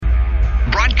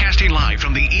Broadcasting live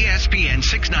from the ESPN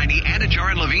 690 Anajar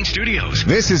and Levine studios.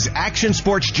 This is Action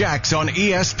Sports Jax on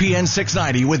ESPN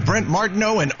 690 with Brent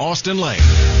Martineau and Austin Lane.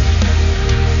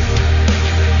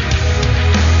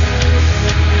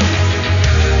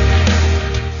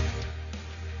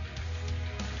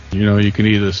 You know, you can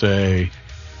either say,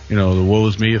 you know, the woe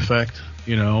is me effect,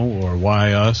 you know, or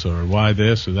why us, or why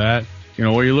this or that, you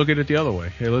know, or you look at it the other way.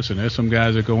 Hey, listen, there's some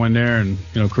guys that go in there and,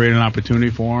 you know, create an opportunity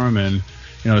for them and,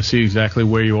 you know, see exactly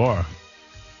where you are.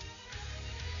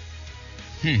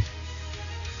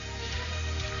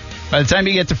 By the time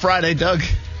you get to Friday, Doug,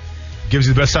 gives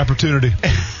you the best opportunity.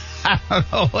 I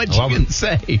don't know what you can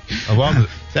say. I love it.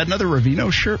 Is that another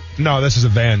Ravino shirt? No, this is a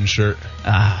Van shirt.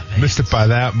 Missed it by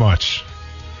that much.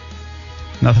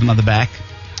 Nothing on the back?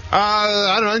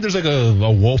 I don't know. I think there's like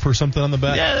a wolf or something on the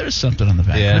back. Yeah, there's something on the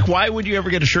back. Yeah. Like, why would you ever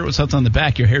get a shirt with something on the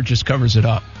back? Your hair just covers it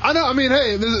up. I know. I mean,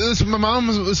 hey, this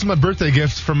is my birthday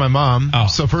gift from my mom. Oh.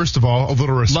 So first of all, a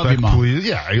little respect, Love you, Mom. please.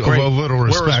 Yeah, Great. a little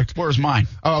respect. Where's mine?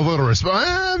 A little respect.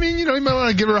 I mean, you know, you might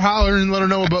want to give her a holler and let her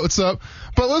know about what's up.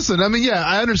 But listen, I mean, yeah,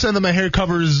 I understand that my hair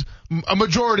covers a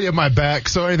majority of my back,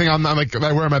 so anything I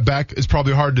wear on my back is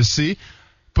probably hard to see.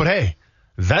 But hey,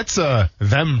 that's a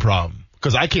them problem.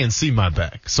 Because I can't see my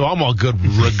back. So I'm all good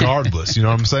regardless. You know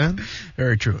what I'm saying?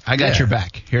 Very true. I got your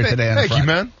back here today on Thank Friday. you,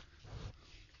 man.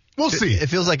 We'll see. It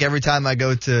feels like every time I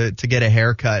go to get a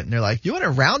haircut, and they're like, you want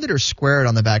to round it or square it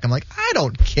on the back? I'm like, I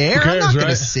don't care. Who cares, I'm not going right?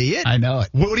 to see it. I know it.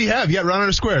 What do you have? You got rounded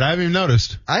or squared? I haven't even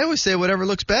noticed. I always say whatever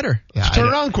looks better. Yeah, Just turn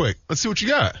it on quick. Let's see what you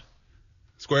got.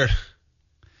 Squared.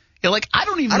 Yeah, like, I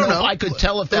don't even know if I could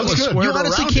tell if that was good. squared You or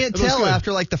honestly rounded. can't tell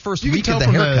after like the first You week can of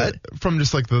tell the from haircut. from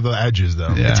just like the edges,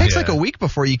 though. Yeah. It takes like a week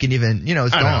before you can even,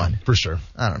 it's I gone. know, for sure.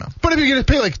 I don't know. But if you're going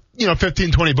to pay like,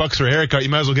 $15-20 for a haircut, you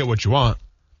might as well get what you want.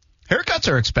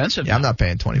 Haircuts are expensive. Yeah, I'm not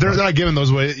paying $20. They're not giving those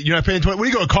away. You're not paying 20. Where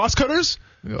do you go? Cost Cutters?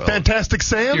 Fantastic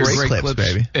Sam's? Great clips,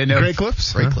 baby. Great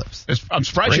clips? Great clips. I'm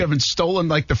surprised you haven't stolen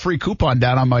like the free coupon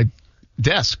down on my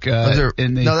desk in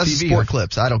the No, that's TV. Sport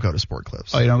Clips. I don't go to Sport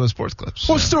Clips. Oh, you don't go to Sports Clips.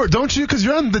 Well, Stuart, don't you? Because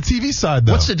you're on the TV side,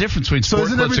 though. What's the difference between Sport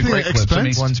isn't Clips and everything Great Clips? I mean,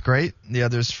 expense? One's great. The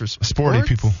other's for Sporty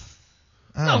people.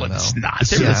 I don't no, know. it's not.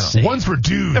 It's They're the same. One's for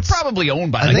dudes. They're probably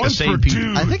owned by I like think the one's same for people.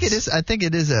 dudes. I think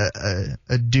it is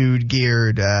a dude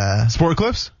geared Sport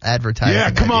Clips? advertising. Yeah,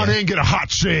 come on idea. in, get a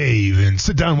hot shave, and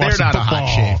sit down and watch They're some not football. a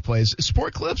hot shave place.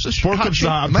 Sport Clips is Sport hot Clips, shave.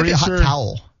 I'm It might be pretty a hot sure.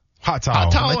 towel. Hot towel.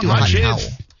 Hot towel Might and do a hot hot shave. towel.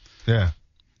 Yeah.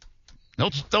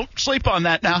 Don't sleep on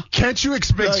that now. Can't you Big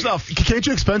stuff. Can't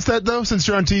you expense that though, since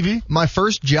you're on TV? My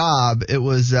first job, it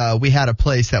was we had a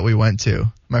place that we went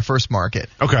to. My first market.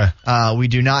 Okay. We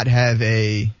do not have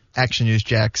a Action News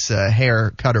Jack's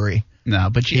hair cuttery.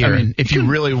 No, but if you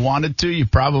really wanted to, you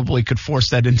probably could force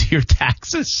that into your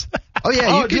taxes. Oh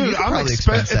yeah, you could I'm probably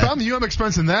expense if that. I'm you, I'm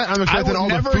expensing that. I'm I expensing would all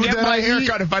the never food get that my I hair eat.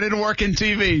 cut if I didn't work in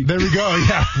TV. There we go.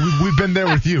 Yeah, we've been there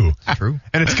with you. True.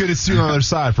 And it's good to see you on the other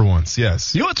side for once.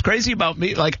 Yes. You know what's crazy about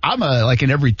me? Like, I'm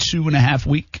an every 2.5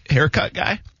 week haircut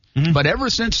guy. Mm-hmm. But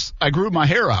ever since I grew my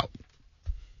hair out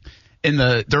during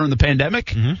the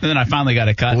pandemic, and then I finally got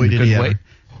it cut Boy, and did couldn't he wait. ever.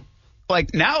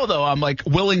 Like, now, though, I'm, like,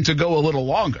 willing to go a little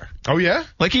longer. Oh yeah.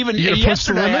 Like, even You gonna push the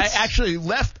yesterday, I limits? actually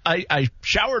left. I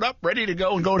showered up, ready to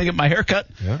go and go to get my hair cut.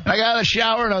 Yeah. And I got out of the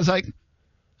shower, and I was like,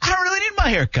 I don't really need my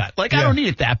hair cut. Like, I Yeah. don't need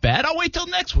it that bad. I'll wait till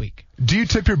next week. Do you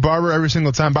tip your barber every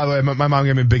single time? By the way, my mom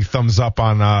gave me a big thumbs up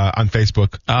on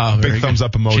Facebook. Oh, very big thumbs good.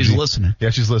 up emoji. She's listening.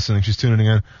 Yeah, she's listening. She's tuning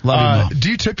in. Love you, Mom.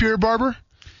 Do you tip your barber?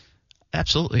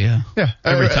 Absolutely, yeah. Yeah,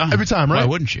 Every time. Every time, right? Why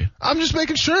wouldn't you? I'm just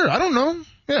making sure. I don't know.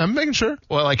 Yeah, I'm making sure.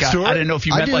 Well, like, I Stuart? didn't know if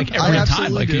you I meant, do. like, I every time.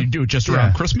 absolutely Like, do. you do it just Yeah.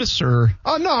 around Christmas, or...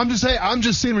 Oh no, I'm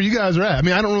just seeing where you guys are at. I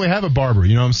mean, I don't really have a barber.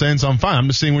 You know what I'm saying? So I'm fine. I'm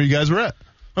just seeing where you guys are at.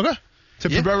 Okay.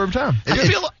 Tip your barber every time.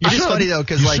 It's funny though,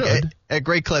 because You like should. at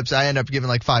Great Clips, I end up giving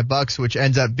like $5, which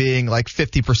ends up being like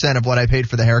 50% of what I paid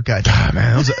for the haircut. Ah,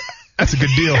 man, that's a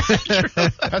good deal.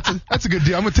 that's a good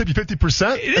deal. I'm gonna tip you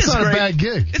 50%. It's not great. a bad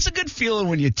gig. It's a good feeling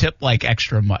when you tip, like,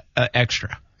 extra.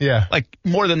 Yeah. Like,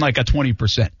 more than, like, a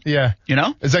 20%. Yeah. You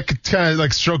know? Is that kind of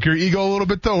like stroke your ego a little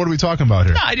bit though? What are we talking about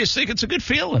here? No, I just think it's a good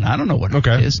feeling. I don't know what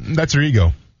Okay. it is. That's your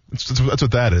ego. That's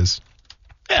what that is.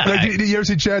 Yeah, Like, did you ever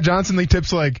see Chad Johnson? He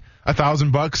tips like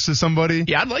 $1,000 to somebody.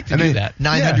 yeah, I'd like to And do they- that.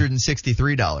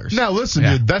 $963. Now listen,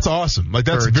 Yeah. dude, that's awesome. Like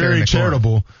that's For Terry very McLaurin.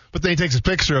 charitable. But then he takes a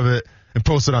picture of it and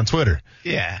posts it on Twitter.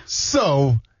 Yeah.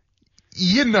 So,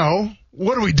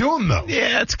 what are we doing though?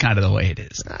 Yeah, that's kind of the way it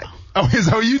is now. Oh, is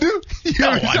that what you do? No,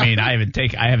 I mean, I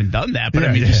haven't done that, but Yeah,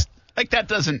 I mean, yeah. just, like, that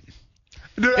doesn't...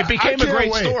 Dude, It became a I can't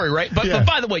great wait. story, right? But, Yeah. but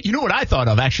by the way, you know what I thought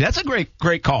of, actually? That's a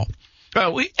great call.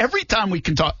 Every time we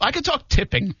can talk, I can talk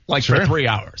tipping like Sure. for 3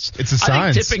 hours. It's a I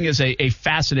science. think tipping is a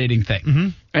fascinating thing. Mm-hmm.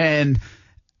 And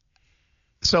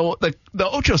So the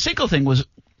Ocho Cinco thing was,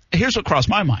 here's what crossed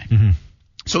my mind. Mm-hmm.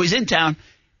 So he's in town.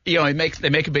 They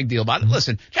make a big deal about it.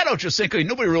 Listen, Chad Ochocinco,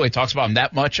 nobody really talks about him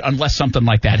that much unless something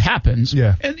like that happens.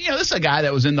 Yeah. And, this is a guy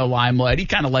that was in the limelight. He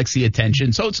kind of likes the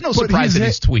attention, so it's no surprise that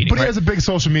he's tweeting. But he has a big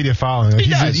social media following. Like,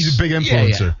 he's a big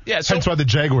influencer. Yeah. So, hence why the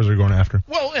Jaguars are going after.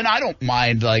 Well, and I don't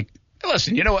mind,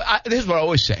 listen, this is what I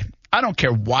always say. I don't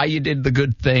care why you did the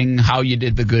good thing, how you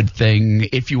did the good thing,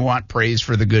 if you want praise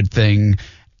for the good thing.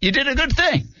 You did a good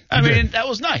thing. I mean, that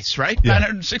was nice, right? Yeah.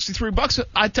 $963.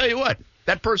 I tell you what.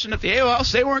 That person at the Ale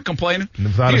House, they weren't complaining.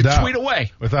 Without you a doubt. Tweet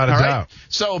away. Without a doubt.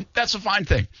 So that's a fine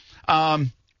thing. But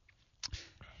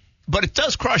it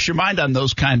does cross your mind on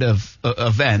those kind of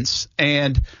events.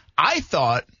 And I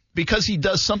thought, because he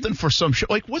does something for some show,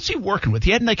 what's he working with?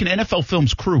 He had an NFL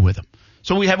Films crew with him.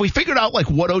 So we figured out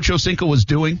what Ocho Cinco was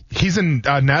doing? He's in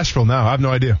Nashville now. I have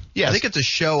no idea. Yes. I think it's a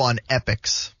show on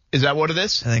Epix. Is that what it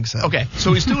is? I think so. Okay,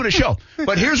 so he's doing a show.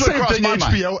 But here's what crossed my mind.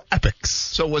 HBO Epics.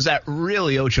 So was that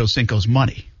really Ocho Cinco's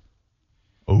money?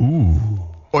 Ooh.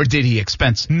 Or did he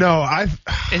expense it? No,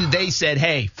 And they said,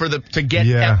 hey,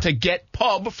 to get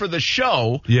pub for the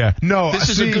show. Yeah. No, this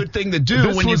is a good thing to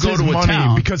do when you go to a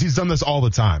town. Because he's done this all the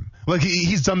time.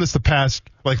 He's done this the past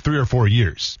 3 or 4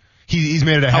 years. He's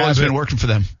made it a habit. How long has it been working for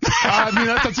them? I mean,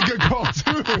 that's a good call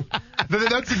too.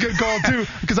 That's a good call too.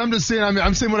 Because I'm just saying,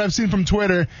 I'm saying what I've seen from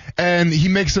Twitter, and he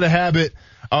makes it a habit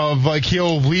of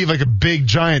he'll leave a big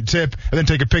giant tip and then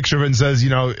take a picture of it and says, a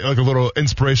little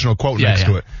inspirational quote next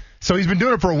to it. So he's been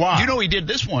doing it for a while. He did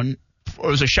this one. It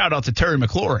was a shout out to Terry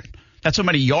McLaurin. That's how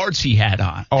many yards he had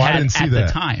on. I didn't see at that.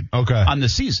 The time. Okay. On the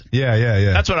season.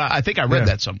 Yeah. That's what I think I read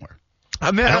that somewhere. I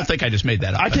don't think I just made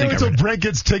that up. I can't wait until Brent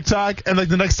gets TikTok and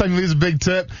the next time he leaves a big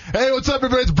tip. Hey, what's up,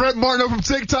 everybody? It's Brent Martineau from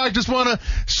TikTok. Just want to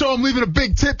show I'm leaving a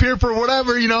big tip here for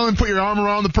whatever, and put your arm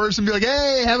around the person and be like,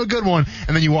 hey, have a good one.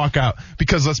 And then you walk out.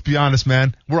 Because let's be honest,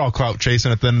 man, we're all clout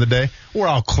chasing at the end of the day. We're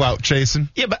all clout chasing.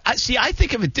 Yeah, but I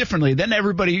think of it differently. Then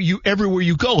everywhere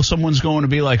you go, someone's going to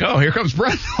be like, oh, here comes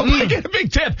Brent. I get a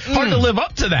big tip. Hard to live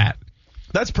up to that.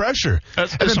 That's pressure. And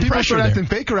then people start acting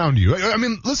fake around you. I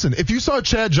mean, listen, if you saw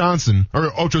Chad Johnson or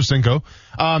Ocho Cinco,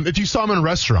 if you saw him in a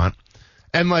restaurant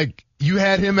and you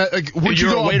had him at would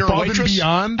you go above and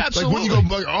beyond? Absolutely.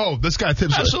 Wouldn't you go this guy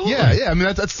tips? Absolutely. Yeah. I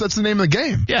mean, that's the name of the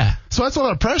game. Yeah. So that's a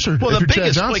lot of pressure. Well, if the you're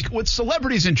biggest Chad Johnson. with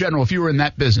celebrities in general, if you were in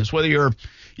that business, whether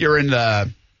you're in the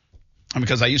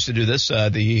because I used to do this,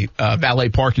 the valet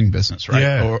parking business, right?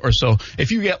 Yeah. Or so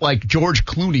if you get George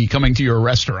Clooney coming to your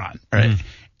restaurant, right? Mm.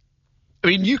 I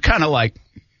mean, you kind of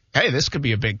hey, this could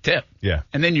be a big tip. Yeah.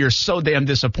 And then you're so damn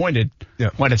disappointed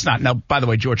when it's not. Now, by the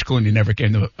way, George Clooney never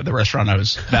came to the restaurant I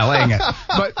was valeting at.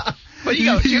 But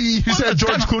you said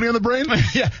George Clooney on the brain?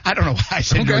 Yeah. I don't know why I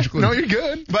said George Clooney. No, you're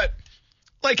good. But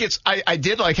I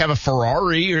did have a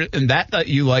Ferrari and that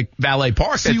you valet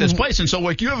parked at this place. And so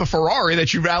you have a Ferrari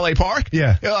that you valet park.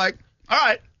 Yeah. You're like, all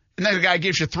right. And then the guy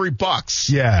gives you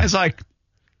 $3. Yeah. It's I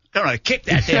don't know, kick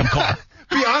that damn car.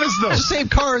 Be honest, though. It's the same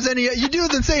car as you do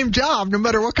the same job no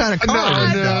matter what kind of car.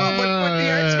 No, but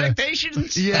your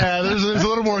expectations. Yeah, there's a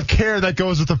little more care that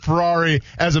goes with a Ferrari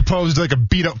as opposed to a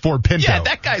beat-up Ford Pinto. Yeah,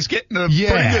 that guy's getting a pretty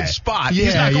good spot. Yeah,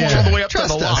 he's not going all the way up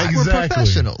Trust to the us, line. Exactly. We're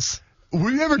professionals.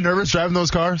 Were you ever nervous driving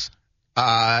those cars? Yeah,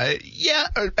 I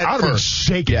would have been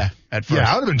shaking. Yeah, at first. Yeah,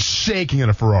 I would have been shaking in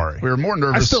a Ferrari. We were more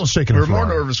nervous. I'm still shaking. We were more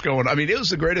nervous going. I mean, it was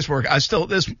the greatest work. I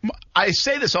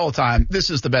say this all the time. This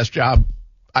is the best job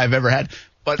I've ever had.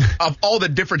 But of all the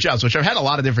different jobs, which I've had a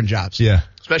lot of different jobs,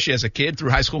 especially as a kid through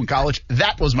high school and college,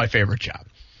 that was my favorite job.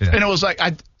 Yeah. And it was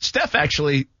Steph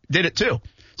actually did it too.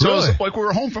 So really? It was we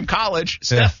were home from college.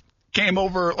 Steph came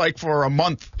over for a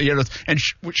month, and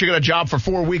she got a job for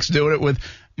 4 weeks doing it with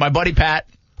my buddy Pat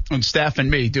and Steph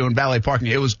and me doing valet parking.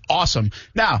 It was awesome.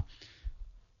 Now,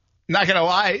 not going to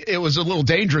lie, it was a little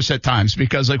dangerous at times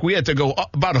because we had to go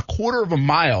up about a quarter of a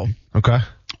mile. Okay.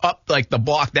 Up the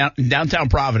block downtown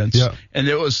Providence, and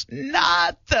it was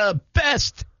not the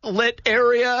best lit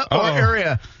area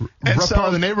area. Rough part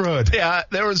of the neighborhood. Yeah,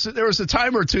 there was a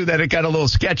time or two that it got a little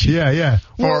sketchy. Yeah.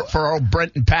 For old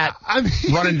Brent and Pat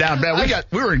running down.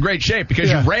 We were in great shape because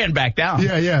you ran back down.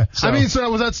 Yeah. So, I mean, so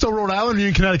was that still Rhode Island or are you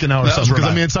in Connecticut now or something?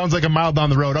 Because it sounds like a mile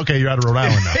down the road. Okay, you're out of Rhode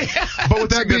Island now. But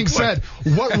with that being said,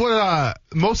 what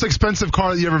most expensive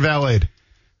car that you ever valeted?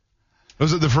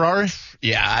 Was it the Ferrari?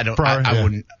 Yeah, I don't. Ferrari, I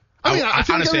wouldn't. I mean, I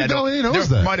honestly, I don't.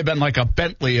 There might have been a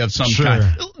Bentley of some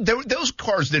kind. Those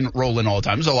cars didn't roll in all the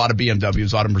time. There's a lot of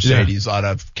BMWs, a lot of Mercedes, a lot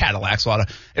of Cadillacs,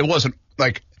 It wasn't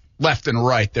left and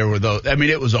right, there were those. I mean,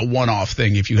 it was a one-off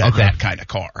thing if you had that kind of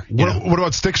car. What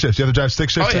about stick shifts? You ever drive stick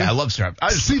shifts? Oh, yeah, I love stick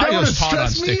shifts. See, that would just taught on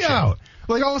stress stick me out.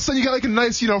 Like, all of a sudden, you got, like, a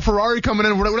nice, Ferrari coming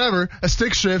in, whatever, a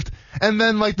stick shift, and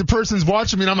then, like, the person's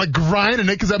watching me, and I'm, like, grinding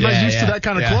it because I'm not used to that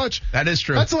kind of clutch. That is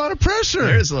true. That's a lot of pressure.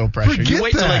 There is a little pressure. Forget you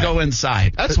wait till that. they go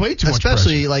inside. That's way too much pressure.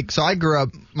 Especially, like, so I grew up,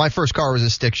 my first car was a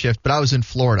stick shift, but I was in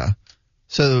Florida.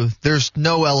 So there's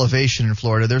no elevation in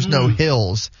Florida. There's no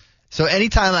hills. So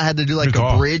anytime I had to do, like,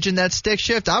 a bridge in that stick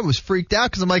shift, I was freaked out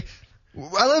because I'm like,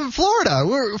 I live in Florida.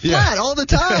 We're flat all the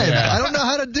time. I don't know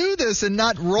how to do this and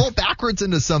not roll backwards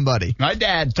into somebody. My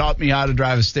dad taught me how to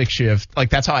drive a stick shift. Like,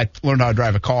 that's how I learned how to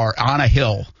drive a car on a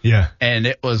hill. Yeah. And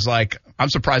it was like, I'm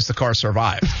surprised the car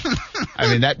survived. I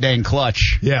mean, that dang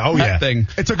clutch. Yeah, that thing.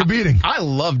 It took a beating. I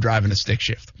love driving a stick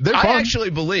shift. They're fun. I actually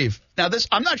believe. Now,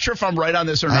 I'm not sure if I'm right on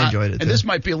this or not. I enjoyed it, and this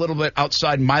might be a little bit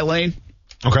outside my lane.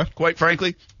 Okay. Quite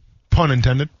frankly. Pun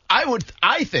intended.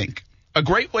 I think a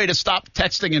great way to stop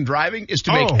texting and driving is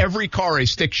to make every car a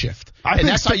stick shift. And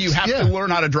that's how you have to learn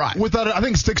how to drive. I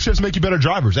think stick shifts make you better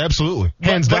drivers. Absolutely.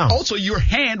 Hands down. But also your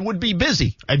hand would be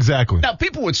busy. Exactly. Now,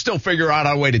 people would still figure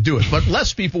out a way to do it, but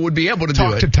less people would be able to do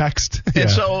it. Talk to text. And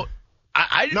so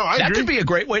I that agree. could be a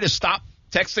great way to stop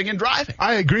texting and driving.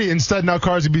 I agree. Instead, now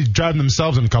cars will be driving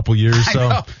themselves in a couple years. So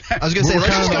I was going to say,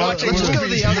 let's just go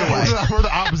the other way. We're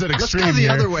the opposite extreme. Let's go the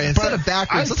here. other way. Instead of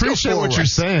backwards, I appreciate what you're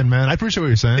saying, man. I appreciate what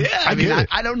you're saying. Yeah, I mean,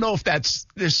 I don't know if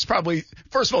there's probably,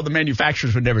 first of all, the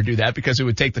manufacturers would never do that because it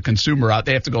would take the consumer out.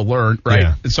 They have to go learn, right?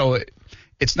 Yeah. And so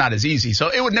it's not as easy. So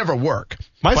it would never work.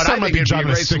 My but son might be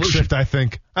driving a stick solution. shift, I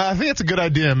think. I think it's a good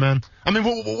idea, man. I mean,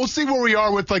 we'll see where we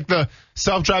are with, like, the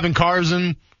self-driving cars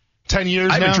in 10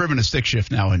 years I now. haven't driven a stick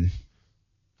shift now in,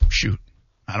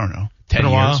 I don't know, 10 been a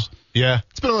years. while. Yeah,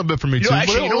 it's been a little bit for me, too.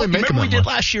 Actually, remember we did much.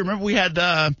 last year? Remember we had,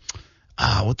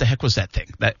 what the heck was that thing?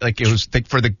 That, like, it was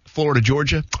for the Florida,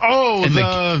 Georgia? Oh,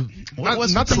 what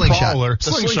was not the slingshot. crawler. The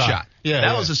slingshot. Yeah,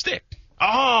 that was a stick.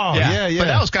 Oh, yeah. But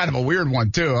that was kind of a weird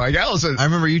one, too. Like, that was I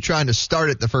remember you trying to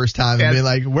start it the first time and being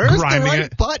like, where's the grinding right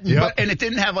it. button? Yep. And it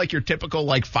didn't have, like, your typical,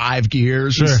 like, 5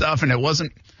 gears and stuff, and it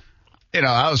wasn't,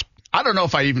 I don't know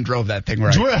if I even drove that thing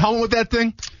right. Did you wear a helmet with that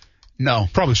thing? No.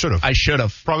 Probably should have. I should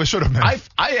have. Probably should have, man.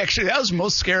 I actually, that was the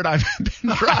most scared I've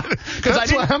been driving.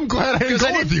 That's why I'm glad I didn't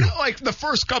go with you. Like, the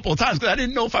first couple of times, because I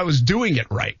didn't know if I was doing it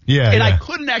right. Yeah, and I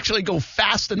couldn't actually go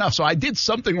fast enough. So I did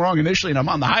something wrong initially, and I'm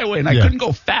on the highway, and I couldn't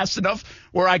go fast enough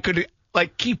where I could,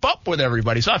 like, keep up with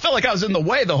everybody. So I felt like I was in the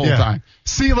way the whole time.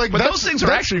 See, like, but those things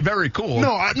are actually very cool.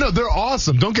 No, they're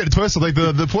awesome. Don't get it twisted. Like,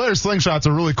 the player slingshot's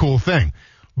a really cool thing.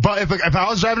 But if I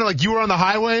was driving it like you were on the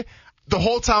highway, the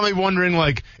whole time I'm wondering,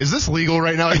 like, is this legal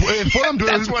right now? Like, if what I'm doing,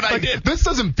 that's what I did. This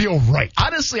doesn't feel right.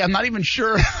 Honestly, I'm not even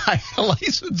sure I had a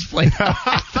license plate.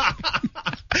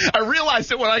 I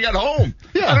realized it when I got home.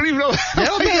 Yeah. I don't even know. Yeah, I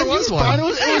don't think there was one.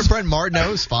 It was Brent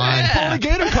Martineau was fine. Florida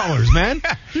Gator colors, man.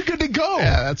 You're good to go.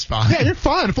 Yeah, that's fine. Yeah, you're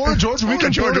fine. Florida Georgia, we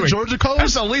can Florida Georgia colors.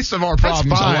 That's the least of our problems.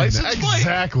 That's fine. A license plate.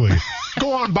 Exactly.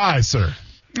 Go on by, sir.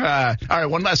 All right,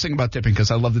 one last thing about tipping, because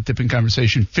I love the tipping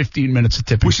conversation. 15 minutes of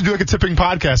tipping. We should do like a tipping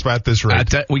podcast at this rate.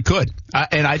 We could,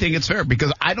 and I think it's fair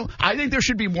because I think there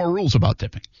should be more rules about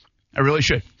tipping. I really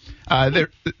should.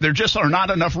 There just are not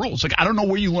enough rules. Like, I don't know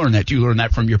where you learn that. Do you learn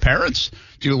that from your parents?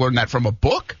 Do you learn that from a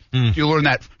book? Do you learn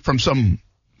that from some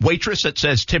waitress that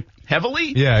says tip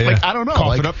heavily? Yeah. Like, I don't know.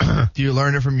 Cough it up. Do you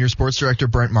learn it from your sports director,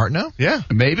 Brent Martineau? Yeah.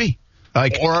 Maybe.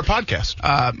 Like, or our podcast.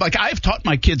 Like, I've taught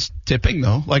my kids tipping,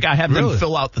 though. Like, I have them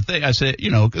fill out the thing. I say,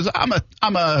 because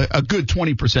I'm a good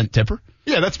 20% tipper.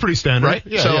 Yeah, that's pretty standard. Right?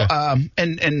 Yeah, so, yeah.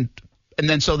 And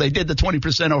then so they did the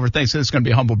 20% over Thanksgiving. It's going to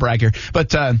be a humble brag here.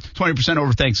 But 20%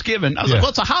 over Thanksgiving. I was like,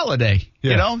 well, it's a holiday,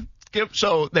 you know?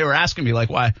 So they were asking me, like,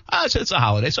 why? I said, it's a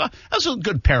holiday. So that's a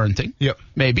good parenting. Yep.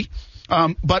 Maybe.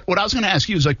 But what I was going to ask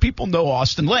you is, like, people know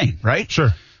Austin Lane, right?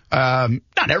 Sure.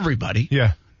 Not everybody.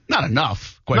 Yeah. Not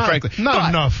enough, quite frankly. Not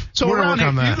enough. So we're around here,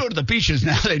 on that. you go to the beaches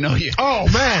now, they know you. Oh,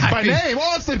 man, by name.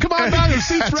 Austin, come on down. Your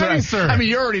seat's ready, right. sir. I mean,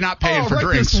 you're already not paying for right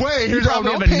drinks. This way. You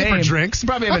probably have a name. For drinks. You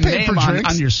probably have a name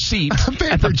on your seat I'm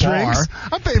paying at for the drinks. bar.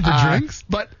 I'm paying for drinks.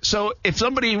 But so if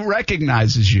somebody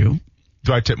recognizes you,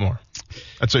 do I tip more?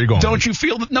 That's what you're going. Don't you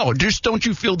feel don't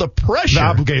you feel the pressure, the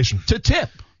obligation to tip?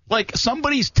 Like,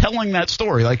 somebody's telling that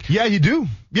story. Like, yeah, you do.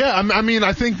 Yeah, I mean,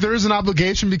 I think there is an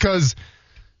obligation because,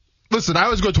 listen, I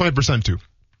always go 20% too.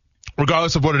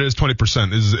 Regardless of what it is,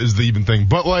 20% is the even thing.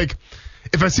 But, like,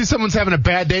 if I see someone's having a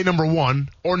bad day, number one,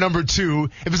 or number two,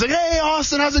 if it's like, hey,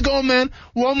 Austin, how's it going, man?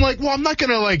 Well, I'm like, I'm not going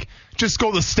to, like, just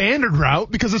go the standard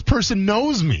route because this person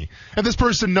knows me. If this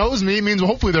person knows me, it means,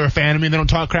 well, hopefully they're a fan of me and they don't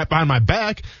talk crap behind my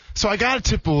back. So I got to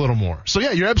tip a little more. So,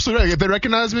 yeah, you're absolutely right. If they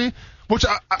recognize me, which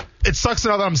it sucks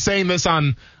now that I'm saying this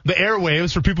on the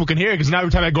airwaves for people can hear, because now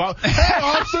every time I go out, hey,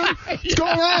 Austin, what's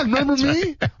going on? Remember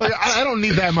me? Like, I don't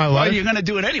need that in my life. Well, you're going to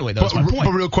do it anyway, though. That's my point.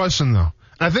 But real question, though. And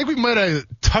I think we might have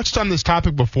touched on this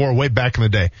topic before, way back in the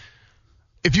day.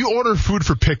 If you order food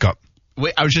for pickup.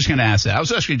 Wait, I was just going to ask that. I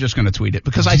was actually just going to tweet it,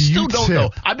 because I still don't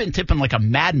know. I've been tipping like a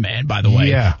madman, by the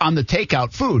way, on the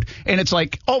takeout food. And it's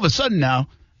like, all of a sudden now,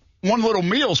 one little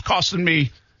meal's costing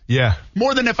me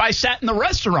more than if I sat in the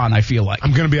restaurant, I feel like.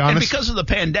 I'm going to be honest. And because of the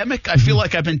pandemic, I feel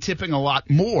like I've been tipping a lot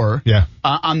more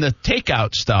on the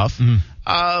takeout stuff.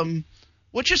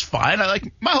 Which is fine. I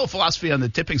like my whole philosophy on the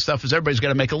tipping stuff is everybody's got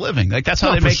to make a living. Like that's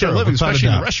how they make their living, especially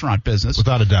in the restaurant business.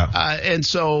 Without a doubt. And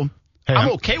so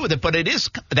I'm okay with it, but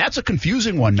that's a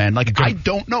confusing one, man. Like I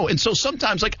don't know. And so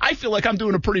sometimes like I feel like I'm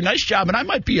doing a pretty nice job and I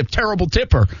might be a terrible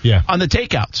tipper on the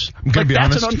takeouts. I'm gonna be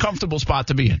honest. That's an uncomfortable spot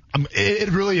to be in. It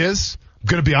really is. I'm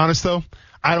going to be honest though.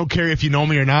 I don't care if you know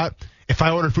me or not. If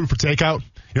I order food for takeout,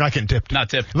 you're not getting tipped. Not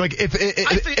tipped. Like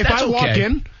if I walk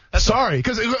in, sorry,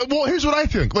 because here's what I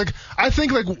think. Like I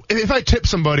think like if I tip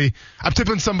somebody, I'm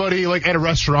tipping somebody like at a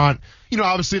restaurant. You know,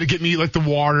 obviously to get me like the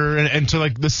water and to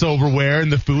like the silverware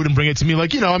and the food and bring it to me.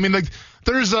 Like I mean, like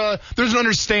there's an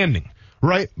understanding,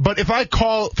 right? But if I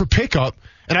call for pickup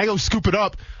and I go scoop it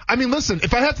up, I mean, listen,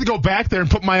 if I have to go back there and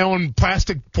put my own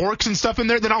plastic forks and stuff in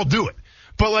there, then I'll do it.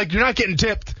 But like you're not getting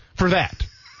tipped for that.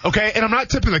 Okay, and I'm not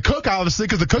tipping the cook, obviously,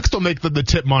 because the cooks don't make the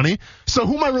tip money. So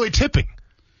who am I really tipping?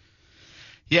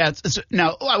 Yeah,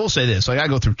 now, I will say this. Like, I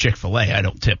go through Chick-fil-A. I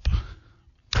don't tip.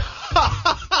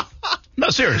 No,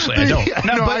 seriously, I don't.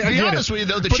 But to be honest with you,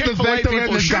 though, the Chick-fil-A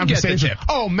people should get the tip.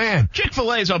 Oh, man.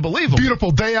 Chick-fil-A is unbelievable. Beautiful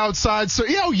day outside. So,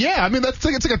 yeah. I mean, it's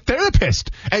like a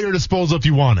therapist at your disposal if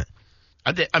you want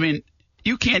it. I mean,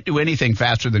 you can't do anything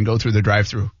faster than go through the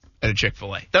drive-thru at a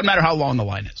Chick-fil-A. Doesn't matter how long the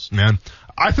line is. Man.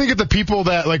 I think if the people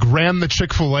that like ran the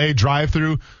Chick-fil-A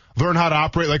drive-thru learn how to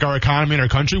operate like our economy in our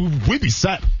country, we'd be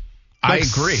set. I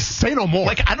agree. Say no more.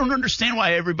 Like I don't understand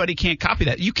why everybody can't copy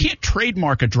that. You can't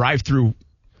trademark a drive-thru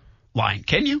line,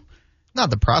 can you? Not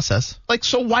the process. Like,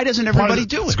 so why doesn't everybody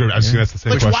do it? Good. I was that's the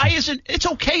same question. Why isn't it's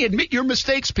okay? Admit your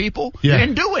mistakes, people, yeah.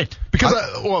 and do it. Because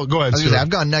go ahead. I've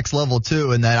gone next level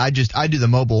too, in that I do the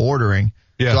mobile ordering.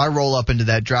 Yeah. So I roll up into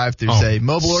that drive-thru, say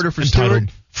mobile order for Stewart.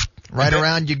 Right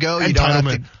around you go. You don't have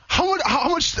to. How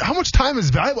much time is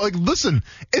valuable? Like, listen,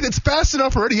 it's fast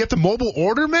enough already. You have to mobile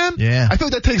order, man. Yeah. I feel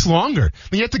like that takes longer.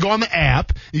 Then you have to go on the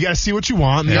app. You got to see what you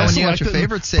want. Yeah. When you got your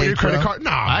favorite saved, your credit card.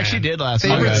 No, I actually did last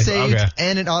night. Favorite saved,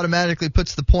 and it automatically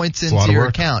puts the points into your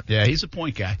account. Yeah, he's a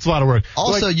point guy. It's a lot of work.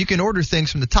 Also, you can order things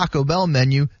from the Taco Bell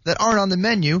menu that aren't on the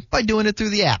menu by doing it through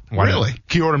the app. Really?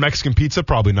 Can you order Mexican pizza?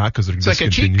 Probably not, because it's like a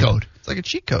cheat code. It's like a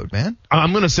cheat code, man.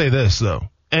 I'm going to say this though.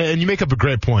 And you make up a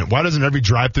great point. Why doesn't every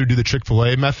drive-thru do the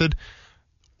Chick-fil-A method?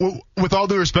 With all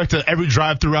due respect to every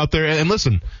drive-thru out there, and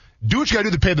listen, do what you got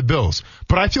to do to pay the bills.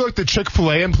 But I feel like the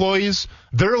Chick-fil-A employees,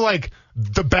 they're like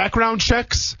the background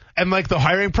checks and like the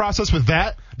hiring process with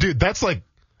that. Dude, that's like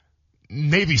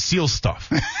Navy SEAL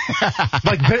stuff.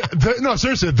 Like, no,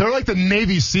 seriously, they're like the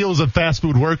Navy SEALs of fast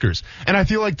food workers. And I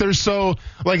feel like they're so,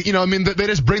 like, I mean, they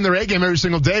just bring their A game every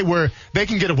single day where they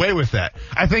can get away with that.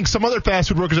 I think some other fast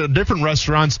food workers at different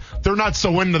restaurants, they're not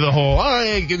so into the whole,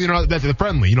 they're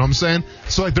friendly, you know what I'm saying?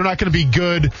 So, like, they're not going to be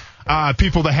good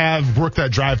people to have work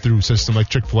that drive-through system like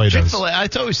Chick-fil-A does. Chick-fil-A, I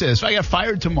always say this. If I got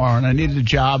fired tomorrow and I needed a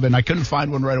job and I couldn't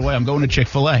find one right away, I'm going to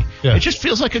Chick-fil-A. Yeah. It just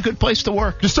feels like a good place to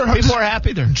work. People are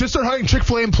happy there. Just start hiring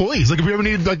Chick-fil-A employees. Like, if we ever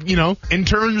need, like,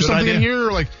 interns or something in here,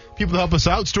 or, like, people to help us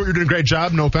out. Stuart, you're doing a great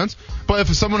job, no offense. But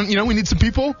if someone, we need some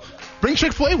people, bring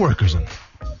Chick-fil-A workers in.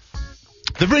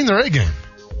 They're bringing their A game.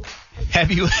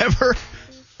 Have you ever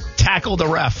tackled a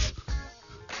ref?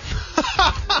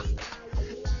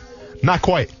 Not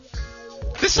quite.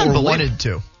 This is unbelievable. Wanted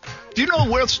to. Do you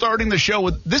know we're starting the show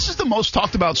with? This is the most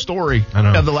talked about story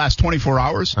of the last 24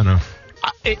 hours. I know.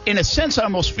 In a sense, I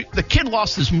almost feel, the kid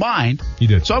lost his mind. He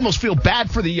did. So I almost feel bad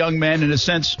for the young man in a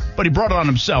sense, but he brought it on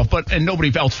himself. And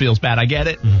nobody else feels bad. I get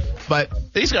it. Mm-hmm. But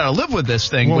he's got to live with this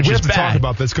thing, which is bad. We have to talk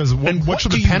about this because what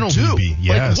should the penalty be?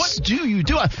 Yes. Like, what do you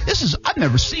do? I've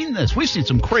never seen this. We've seen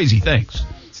some crazy things.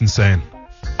 It's insane.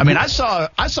 I mean, I saw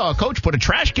a coach put a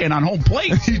trash can on home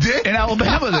plate. He did? In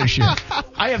Alabama this year.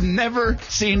 I have never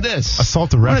seen this.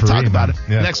 Assault a referee. We're going to talk about it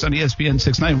next on ESPN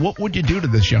 690. What would you do to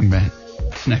this young man?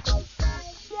 Next.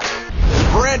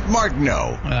 Brent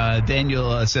Martineau.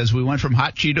 Daniel says, we went from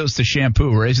hot Cheetos to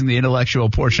shampoo, raising the intellectual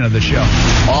portion of the show.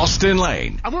 Austin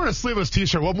Lane. I'm wearing a sleeveless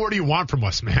t-shirt. What more do you want from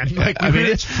us, man? Like,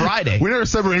 it's Friday. We never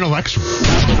said we're intellectual.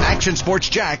 Action Sports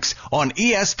Jacks on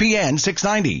ESPN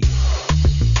 690.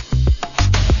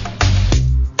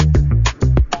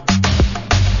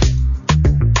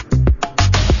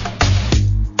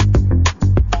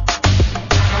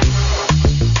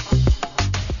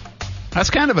 That's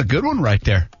kind of a good one right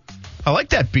there. I like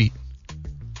that beat.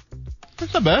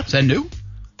 That's not bad. Is that new?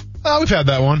 We've had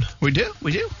that one. We do?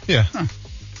 Yeah. Huh.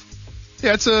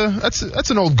 Yeah, that's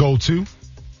an old go-to.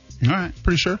 All right.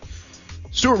 Pretty sure.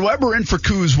 Stuart Weber in for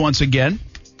Coos once again.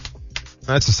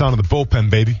 That's the sound of the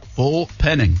bullpen, baby.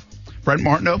 Bullpenning. Brent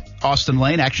Martineau, Austin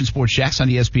Lane, Action Sports Jacks on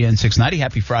ESPN 690.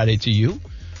 Happy Friday to you.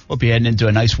 Hope you're heading into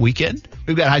a nice weekend.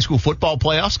 We've got high school football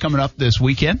playoffs coming up this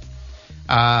weekend.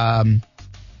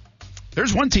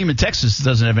 There's one team in Texas that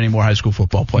doesn't have any more high school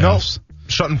football playoffs. Nope.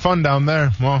 Shutting fun down there.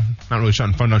 Well, not really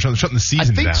shutting fun down. Shutting the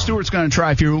season down. I think Stuart's going to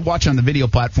try, if you're watching on the video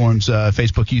platforms,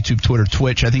 Facebook, YouTube, Twitter,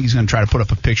 Twitch, I think he's going to try to put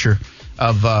up a picture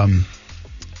of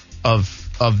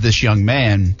this young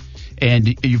man.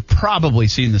 And you've probably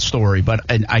seen the story, but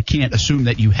I can't assume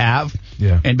that you have.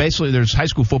 Yeah. And basically, there's a high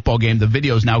school football game. The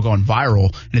video is now going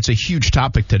viral, and it's a huge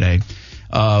topic today.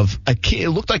 Of a kid,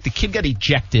 it looked like the kid got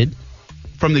ejected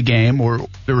from the game,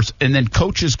 and then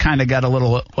coaches kind of got a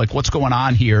little like, what's going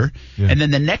on here? Yeah. And then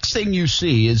the next thing you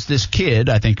see is this kid,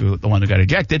 I think the one that got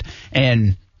ejected,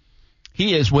 and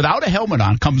he is without a helmet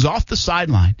on, comes off the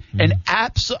sideline, and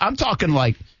I'm talking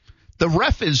like the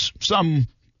ref is some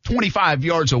 25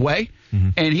 yards away,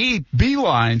 and he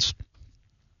beelines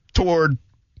toward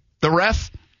the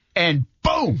ref, and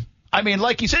boom. I mean,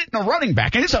 like he's hitting a running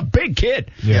back, and it's a big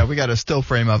kid. Yeah, we got a still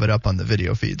frame of it up on the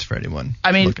video feeds for anyone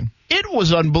looking. It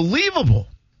was unbelievable.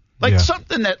 Like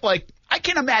something that, like, I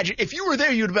can't imagine. If you were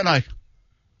there, you'd have been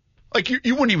like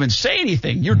you wouldn't even say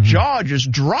anything. Your jaw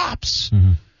just drops.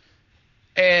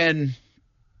 And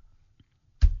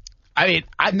I mean,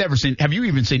 I've never seen. Have you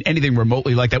even seen anything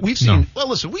remotely like that? We've seen. No. Well,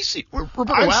 listen,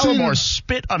 Roberto Alomar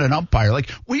spit on an umpire. Like,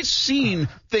 we've seen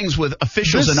things with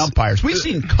officials and umpires. We've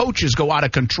seen coaches go out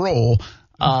of control.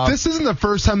 This isn't the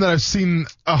first time that I've seen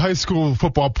a high school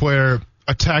football player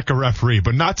attack a referee,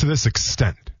 but not to this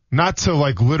extent. Not to,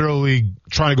 like, literally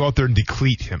trying to go out there and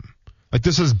decleat him. Like,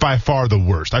 this is by far the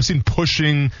worst. I've seen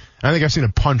pushing, and I think I've seen a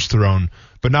punch thrown,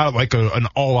 but not like an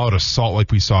all-out assault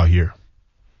like we saw here.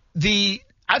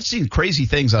 I've seen crazy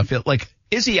things on field. Like,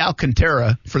 Izzy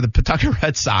Alcantara for the Pawtucket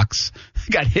Red Sox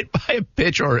got hit by a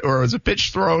pitch, or was a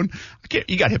pitch thrown?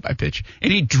 He got hit by a pitch,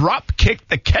 and he drop kicked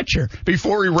the catcher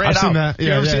before he ran out. I've seen that.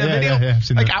 You ever seen that video? Yeah, I've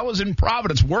seen that. I was in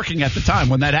Providence working at the time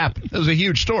when that happened. It was a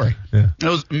huge story. Yeah.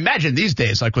 Imagine these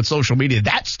days, like with social media,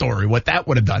 that story, what that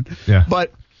would have done. Yeah.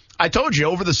 But I told you,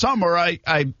 over the summer,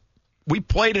 we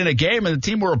played in a game, and the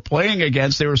team we were playing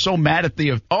against, they were so mad at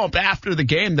after the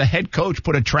game, the head coach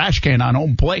put a trash can on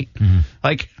home plate.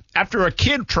 Like, after a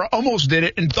kid almost did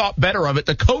it and thought better of it,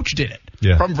 the coach did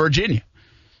it from Virginia.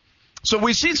 So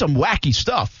we've seen some wacky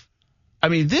stuff. I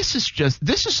mean, this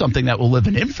is something that will live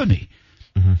in infamy.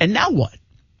 And now what?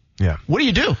 Yeah. What do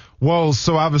you do? Well,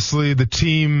 so obviously the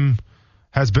team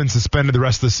has been suspended the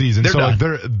rest of the season. They're done.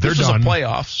 They're this done. Is the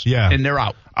playoffs, and they're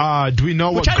out. Do we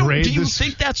know what grade do you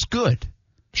think that's good?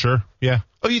 Sure, yeah.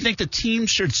 Oh, you think the team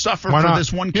should suffer for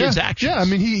this one kid's actions? Yeah, I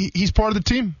mean, he's part of the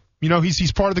team. You know,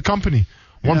 he's part of the company.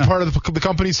 One part of the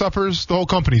company suffers, the whole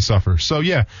company suffers. So,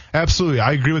 yeah, absolutely.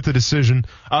 I agree with the decision.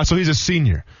 So he's a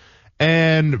senior.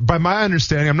 And by my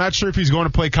understanding, I'm not sure if he's going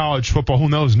to play college football. Who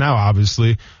knows now,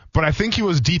 obviously. But I think he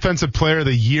was Defensive Player of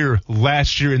the Year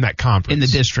last year in that conference. In the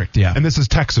district, yeah. And this is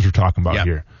Texas we're talking about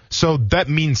here. So that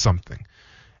means something.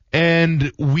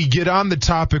 And we get on the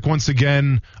topic once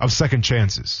again of second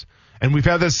chances. And we've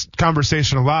had this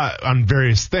conversation a lot on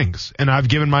various things. And I've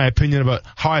given my opinion about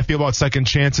how I feel about second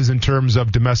chances in terms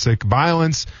of domestic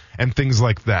violence and things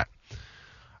like that.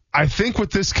 I think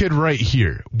with this kid right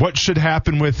here, what should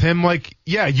happen with him, like,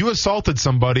 yeah, you assaulted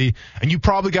somebody and you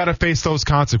probably got to face those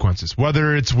consequences,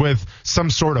 whether it's with some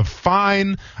sort of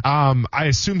fine. I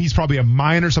assume he's probably a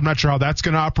minor, so I'm not sure how that's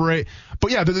going to operate.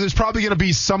 But yeah, there's probably going to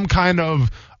be some kind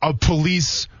of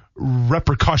police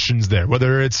repercussions there,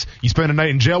 whether it's you spend a night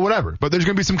in jail, whatever. But there's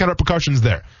going to be some kind of repercussions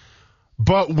there.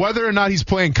 But whether or not he's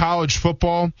playing college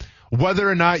football, whether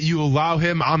or not you allow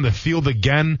him on the field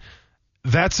again,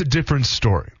 that's a different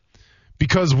story.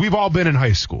 Because we've all been in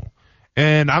high school.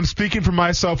 And I'm speaking for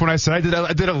myself when I said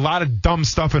I did a lot of dumb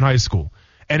stuff in high school.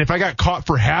 And if I got caught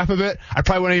for half of it, I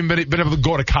probably wouldn't even been able to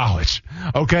go to college.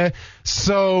 Okay?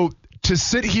 So to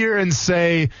sit here and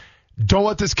say, don't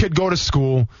let this kid go to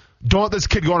school, don't let this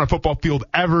kid go on a football field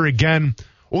ever again,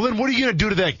 well, then what are you going to do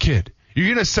to that kid? You're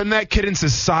going to send that kid in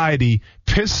society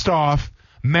pissed off,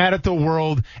 mad at the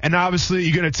world, and obviously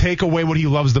you're going to take away what he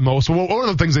loves the most. Well, one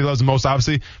of the things he loves the most,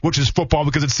 obviously, which is football,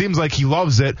 because it seems like he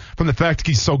loves it from the fact that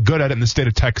he's so good at it in the state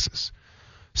of Texas.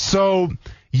 So,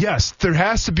 yes, there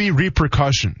has to be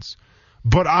repercussions.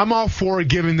 But I'm all for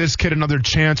giving this kid another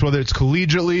chance, whether it's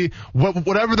collegiately,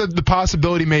 whatever the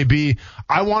possibility may be.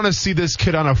 I want to see this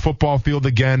kid on a football field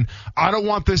again. I don't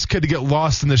want this kid to get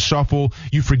lost in the shuffle.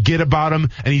 You forget about him,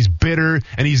 and he's bitter,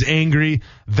 and he's angry.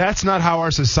 That's not how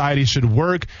our society should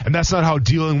work, and that's not how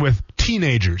dealing with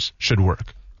teenagers should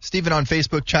work. Stephen on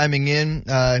Facebook chiming in,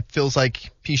 feels like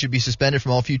he should be suspended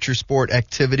from all future sport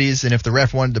activities, and if the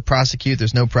ref wanted to prosecute,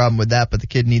 there's no problem with that, but the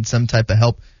kid needs some type of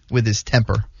help with his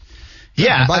temper.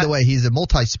 Yeah. And by the way, he's a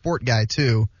multi-sport guy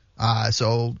too,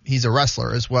 so he's a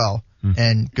wrestler as well,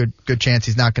 and good chance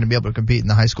he's not going to be able to compete in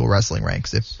the high school wrestling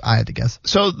ranks, if I had to guess.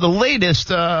 So the latest,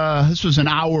 this was an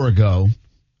hour ago,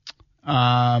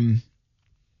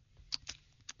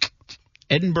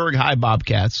 Edinburgh High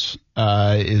Bobcats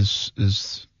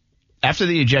is after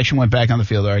the ejection went back on the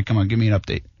field. All right, come on, give me an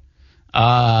update.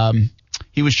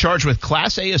 He was charged with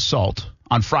Class A assault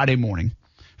on Friday morning,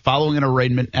 following an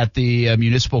arraignment at the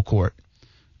municipal court.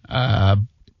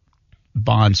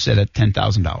 Bond set at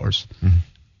 $10,000.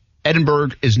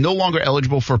 Edinburgh is no longer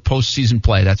eligible for postseason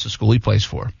play. That's the school he plays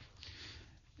for.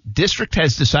 District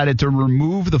has decided to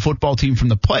remove the football team from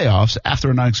the playoffs after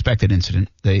an unexpected incident,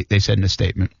 they said in a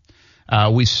statement.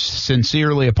 We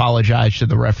sincerely apologize to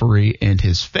the referee and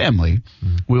his family.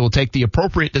 We will take the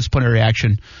appropriate disciplinary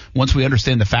action once we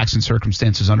understand the facts and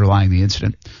circumstances underlying the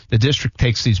incident. The district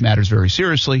takes these matters very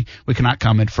seriously. We cannot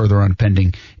comment further on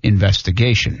pending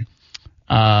investigation.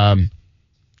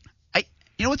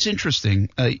 You know what's interesting?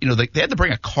 They had to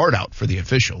bring a card out for the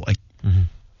official.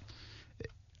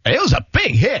 It was a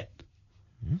big hit,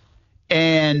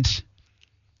 and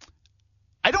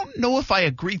I don't know if I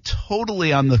agree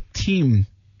totally on the team.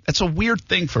 That's a weird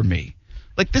thing for me.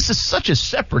 This is such a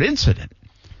separate incident.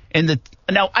 And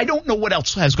now I don't know what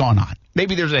else has gone on.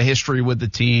 Maybe there's a history with the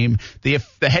team.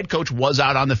 If the head coach was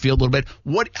out on the field a little bit,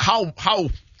 how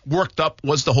worked up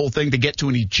was the whole thing to get to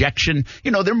an ejection?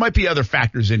 There might be other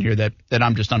factors in here that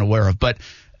I'm just unaware of. But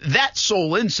that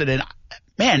sole incident,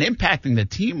 man, impacting the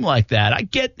team like that, I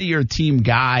get that you're a team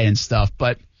guy and stuff,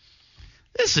 but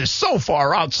this is so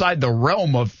far outside the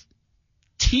realm of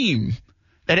team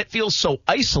that it feels so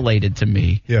isolated to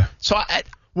me. Yeah. So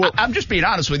I'm just being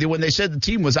honest with you. When they said the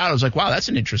team was out, I was like, wow, that's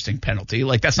an interesting penalty.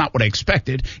 That's not what I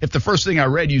expected. If the first thing I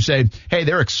read, you say, hey,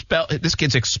 this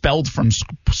kid's expelled from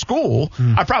school,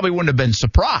 I probably wouldn't have been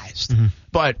surprised.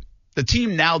 But the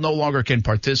team now no longer can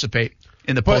participate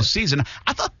in the postseason.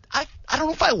 I don't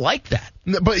know if I like that.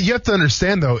 But you have to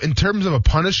understand, though, in terms of a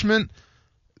punishment,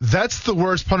 that's the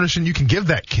worst punishment you can give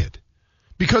that kid.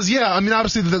 Because,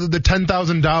 obviously the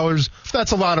 $10,000,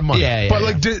 that's a lot of money.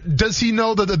 Does he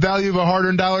know the value of a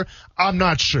hard-earned dollar? I'm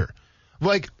not sure.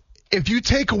 If you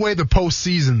take away the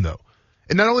postseason, though,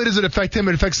 and not only does it affect him,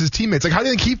 it affects his teammates. How do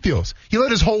you think he feels? He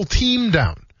let his whole team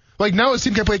down. Now his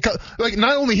team can't play.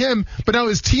 Not only him, but now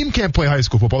his team can't play high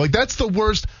school football. That's the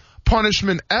worst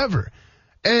punishment ever.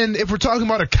 And if we're talking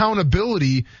about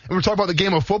accountability and we're talking about the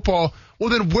game of football,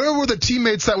 well, then where were the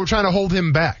teammates that were trying to hold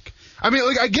him back? I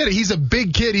get it. He's a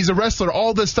big kid. He's a wrestler,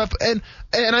 all this stuff. And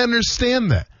I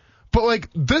understand that. But,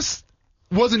 this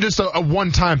wasn't just a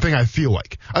one-time thing, I feel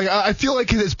like. I feel like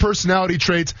his personality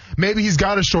traits, maybe he's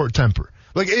got a short temper.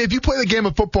 If you play the game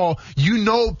of football, you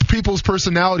know people's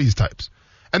personalities types.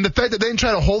 And the fact that they didn't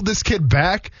try to hold this kid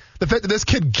back, the fact that this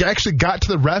kid actually got to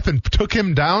the ref and took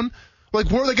him down, where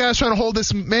are the guys trying to hold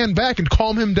this man back and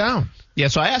calm him down? Yeah,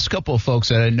 so I asked a couple of folks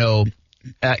that I know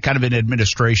kind of in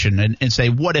administration and say,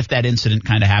 what if that incident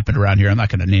kind of happened around here? I'm not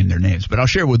going to name their names, but I'll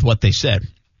share with what they said.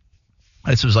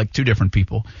 This was two different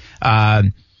people.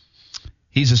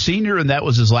 He's a senior, and that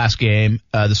was his last game.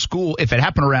 The school, if it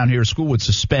happened around here, school would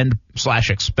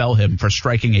suspend/expel him for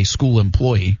striking a school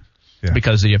employee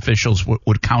because the officials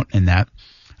would count in that,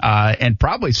 and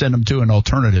probably send him to an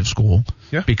alternative school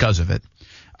because of it.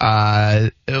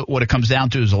 What it comes down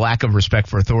to is a lack of respect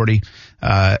for authority.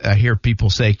 I hear people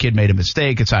say kid made a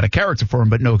mistake. It's out of character for him,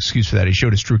 but no excuse for that. He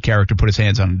showed his true character, put his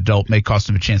hands on an adult, may cost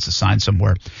him a chance to sign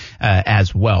somewhere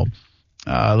as well.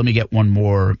 Let me get one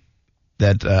more.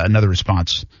 Another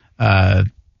response.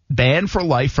 Banned for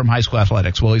life from high school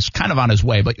athletics. Well, he's kind of on his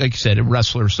way, but like you said, a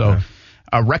wrestler, so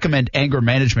recommend anger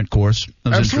management course.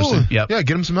 Absolutely. Yep. Yeah,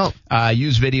 get him some help.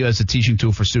 Use video as a teaching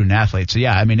tool for student athletes. So,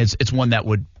 it's one that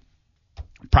would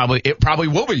probably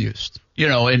will be used,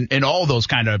 in all those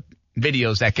kind of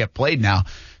videos that get played now.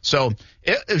 So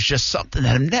it was just something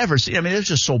that I've never seen. It was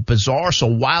just so bizarre, so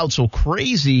wild, so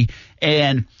crazy.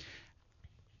 And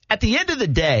at the end of the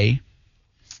day,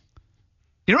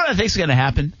 you know what I think is going to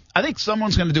happen? I think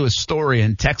someone's going to do a story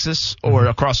in Texas or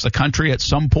across the country at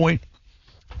some point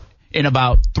in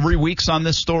about 3 weeks on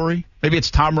this story. Maybe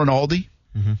it's Tom Rinaldi.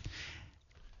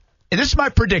 and this is my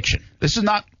prediction. This is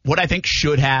not what I think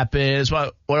should happen. It's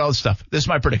what all this stuff. This is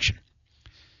my prediction.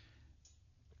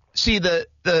 See,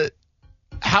 the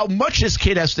how much this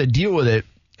kid has to deal with it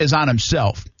is on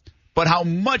himself, but how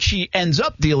much he ends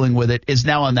up dealing with it is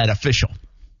now on that official.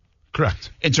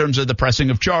 Correct. In terms of the pressing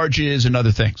of charges and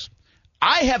other things.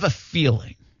 I have a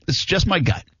feeling, this is just my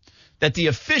gut, that the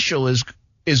official is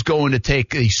going to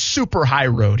take a super high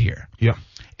road here. Yeah.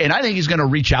 And I think he's going to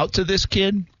reach out to this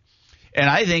kid, and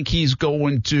I think he's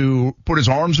going to put his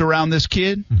arms around this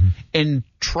kid and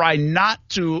try not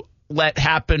to let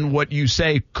happen what you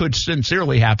say could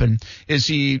sincerely happen, is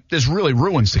this really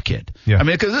ruins the kid. Yeah. I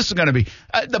mean, because this is going to be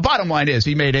the bottom line is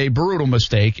he made a brutal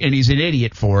mistake, and he's an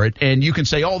idiot for it, and you can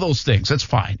say all those things. That's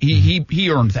fine. He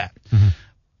earned that.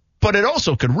 But it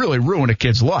also could really ruin a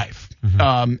kid's life.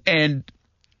 And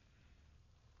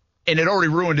it already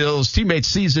ruined those teammates'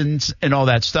 seasons and all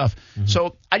that stuff.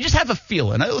 So I just have a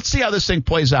feeling. Let's see how this thing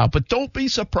plays out. But don't be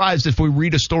surprised if we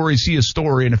read a story, see a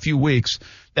story in a few weeks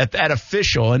that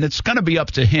official, and it's going to be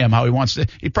up to him how he wants to.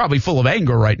 He's probably full of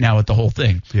anger right now at the whole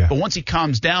thing. Yeah. But once he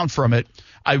calms down from it,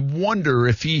 I wonder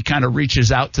if he kind of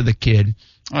reaches out to the kid.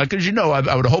 Because,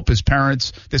 I would hope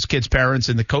this kid's parents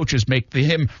and the coaches make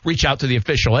him reach out to the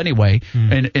official anyway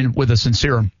and with a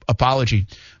sincere apology.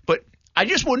 But I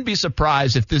just wouldn't be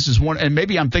surprised if this is one, and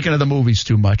maybe I'm thinking of the movies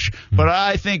too much, but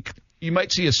I think you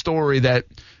might see a story that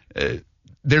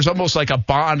there's almost like a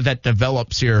bond that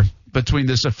develops here between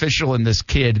this official and this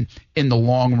kid in the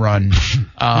long run.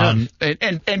 And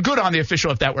good on the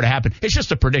official if that were to happen. It's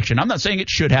just a prediction. I'm not saying it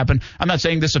should happen. I'm not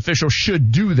saying this official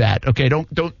should do that. Okay,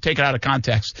 don't take it out of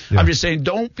context. Yeah. I'm just saying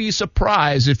don't be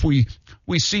surprised if we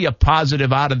see a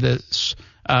positive out of this,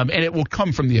 and it will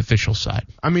come from the official side.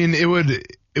 I mean, it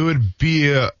would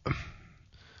be an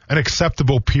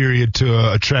acceptable period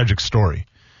to a tragic story.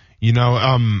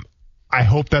 I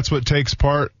hope that's what takes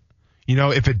part.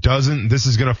 If it doesn't, this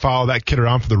is going to follow that kid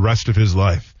around for the rest of his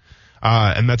life.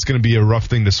 And that's going to be a rough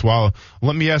thing to swallow.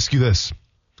 Let me ask you this.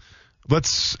 I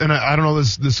don't know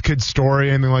this kid's story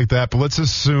or anything like that, but let's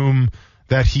assume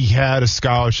that he had a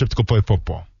scholarship to go play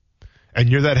football. And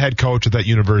you're that head coach at that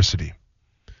university.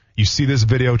 You see this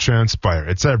video transpire.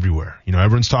 It's everywhere.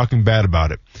 Everyone's talking bad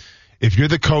about it. If you're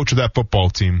the coach of that football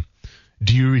team,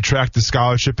 do you retract the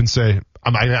scholarship and say,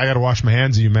 I got to wash my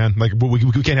hands of you, man. Like, we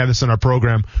can't have this in our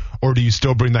program. Or do you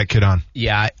still bring that kid on?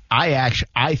 Yeah, I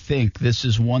think this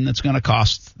is one that's going to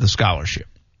cost the scholarship.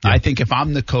 Yeah. I think if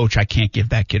I'm the coach, I can't give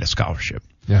that kid a scholarship.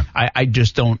 Yeah. I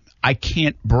just don't. I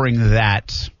can't bring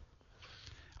that.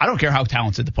 I don't care how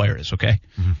talented the player is, okay?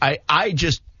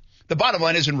 The bottom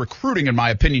line is in recruiting, in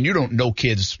my opinion, you don't know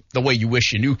kids the way you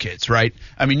wish you knew kids, right?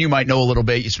 I mean, you might know a little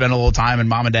bit. You spend a little time in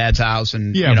mom and dad's house.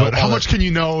 But how much can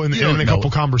you know in a couple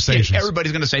conversations? Yeah,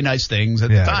 everybody's going to say nice things at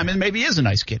the time, and maybe he is a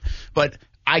nice kid. But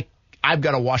I've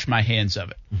got to wash my hands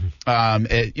of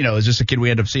it. Is this a kid we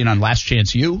end up seeing on Last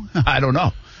Chance U? I don't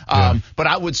know. But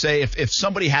I would say if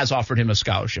somebody has offered him a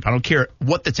scholarship, I don't care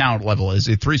what the talent level is,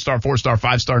 3-star, 4-star,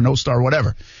 5-star, no star,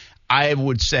 whatever, I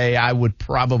would say I would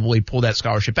probably pull that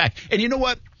scholarship back. And you know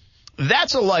what?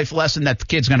 That's a life lesson that the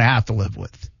kid's going to have to live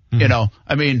with. I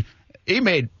mean, he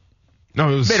made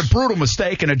a brutal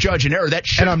mistake and a judge an error. That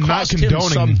should cost him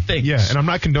some things. Yeah, and I'm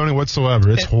not condoning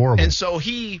whatsoever. It's horrible. And so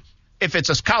if it's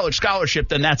a college scholarship,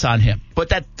 then that's on him. But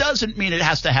that doesn't mean it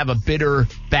has to have a bitter,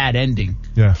 bad ending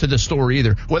to the story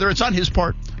either. Whether it's on his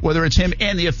part, whether it's him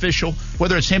and the official,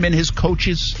 whether it's him and his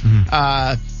coaches,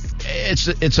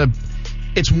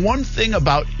 it's one thing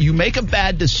about you make a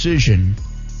bad decision,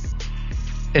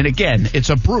 and again, it's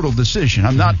a brutal decision.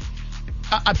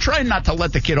 I'm trying not to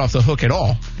let the kid off the hook at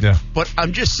all. Yeah. But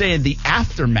I'm just saying the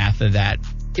aftermath of that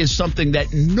is something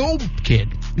that no kid,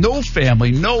 no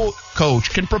family, no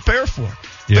coach can prepare for.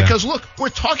 Yeah. Because, look, we're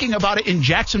talking about it in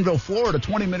Jacksonville, Florida,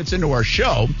 20 minutes into our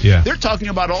show. Yeah. They're talking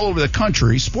about it all over the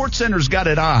country. SportsCenter's got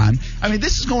it on. I mean,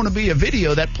 this is going to be a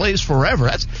video that plays forever.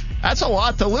 That's a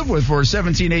lot to live with for a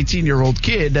 17, 18-year-old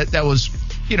kid that was,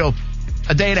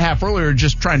 a day and a half earlier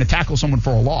just trying to tackle someone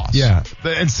for a loss. Yeah.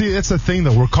 And see, that's the thing,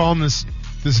 though. We're calling this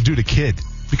dude a kid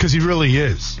because he really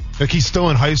is. Like, he's still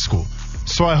in high school.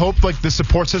 So I hope, the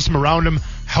support system around him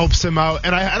helps him out.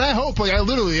 And I hope,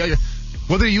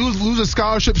 whether you lose a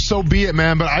scholarship, so be it,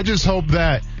 man. But I just hope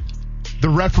that the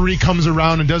referee comes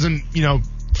around and doesn't,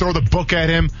 throw the book at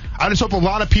him. I just hope a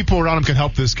lot of people around him can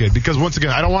help this kid. Because, once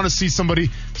again, I don't want to see somebody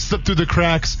slip through the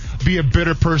cracks, be a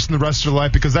bitter person the rest of their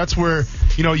life. Because that's where,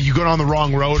 you go down the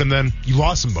wrong road and then you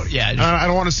lost somebody. Yeah. I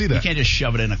don't want to see that. You can't just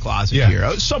shove it in a closet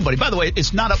here. Somebody, by the way,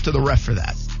 it's not up to the ref for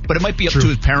that. But it might be up to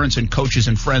his parents and coaches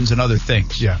and friends and other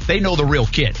things. Yeah. They know the real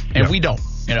kid, and we don't.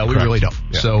 We really don't.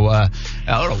 Yeah. So, what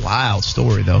a wild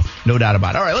story, though. No doubt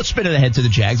about it. All right, let's spin it ahead to the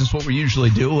Jags. That's what we usually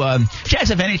do. Jags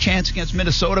have any chance against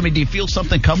Minnesota? I mean, do you feel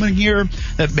something coming here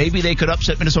that maybe they could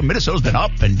upset Minnesota? Minnesota's been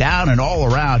up and down and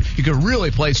all around. You could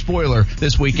really play spoiler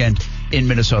this weekend in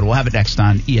Minnesota. We'll have it next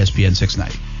on ESPN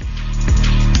 690.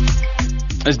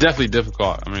 It's definitely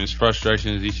difficult. I mean, it's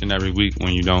frustrations each and every week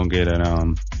when you don't get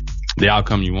the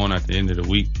outcome you want at the end of the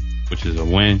week, which is a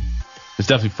win. It's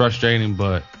definitely frustrating,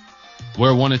 but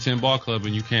we're a 1-10 ball club,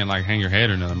 and you can't hang your head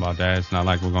or nothing about that. It's not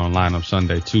like we're going to line up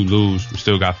Sunday to lose. We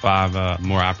still got 5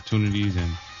 more opportunities,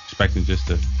 and expecting just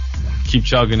to keep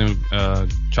chugging and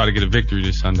try to get a victory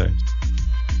this Sunday.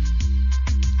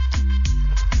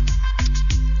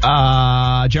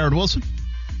 Jared Wilson.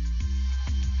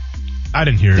 I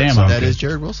didn't hear it. Damn, that is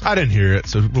Jared Wilson. I didn't hear it,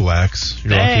 so relax. You're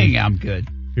Dang, lucky. I'm good.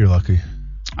 You're lucky.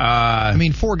 I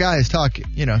mean, 4 guys talk,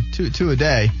 two a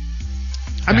day.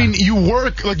 I mean, you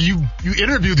work, you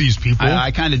interview these people. I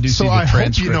kind of do see the I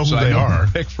transcript. hope you know who they are.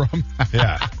 Pick from.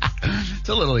 Yeah. It's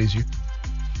a little easier.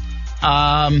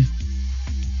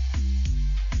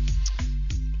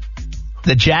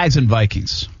 The Jags and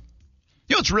Vikings.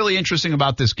 You know what's really interesting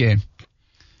about this game?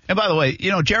 And by the way,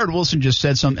 Jared Wilson just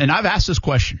said something, and I've asked this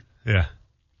question. Yeah.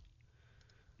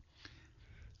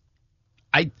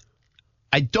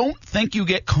 I don't think you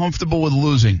get comfortable with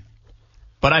losing.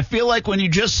 But I feel like when you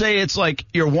just say it's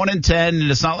you're 1-10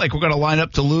 and it's not like we're going to line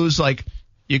up to lose,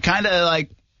 you kind of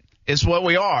it's what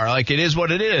we are. It is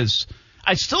what it is.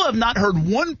 I still have not heard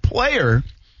one player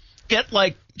get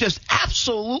just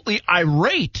absolutely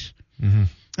irate. Mm-hmm.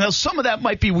 Now, some of that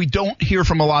might be we don't hear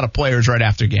from a lot of players right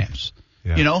after games,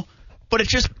 but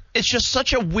it's just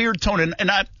such a weird tone. And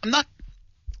I'm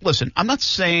not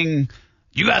saying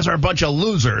you guys are a bunch of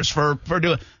losers for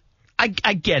doing. I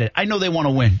get it. I know they want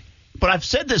to win. But I've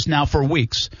said this now for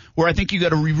weeks, where I think you got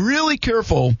to be really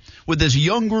careful with this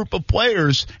young group of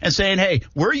players and saying, hey,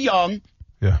 we're young,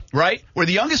 right? We're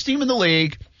the youngest team in the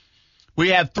league. We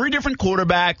have 3 different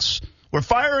quarterbacks. We're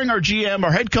firing our GM.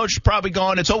 Our head coach is probably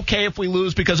gone. It's okay if we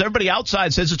lose because everybody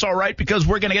outside says it's all right because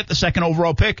we're going to get the 2nd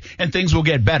overall pick and things will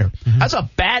get better. Mm-hmm. That's a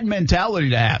bad mentality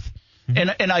to have. Mm-hmm.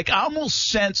 And I almost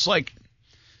sense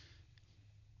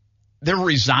they're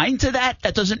resigned to that.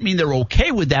 That doesn't mean they're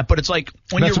okay with that, but it's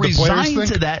when you're resigned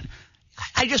to that,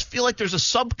 I just feel like there's a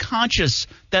subconscious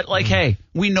that hey,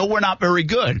 we know we're not very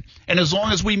good. And as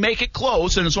long as we make it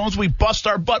close and as long as we bust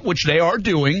our butt, which they are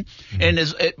doing, and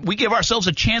as we give ourselves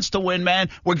a chance to win, man,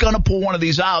 we're going to pull one of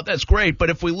these out. That's great.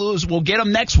 But if we lose, we'll get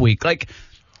them next week.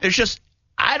 It's just,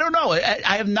 I don't know.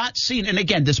 I have not seen, and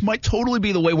again, this might totally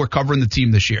be the way we're covering the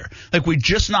team this year. We're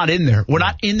just not in there. We're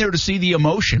not in there to see the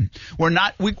emotion. We're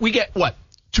not, we get,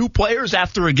 2 players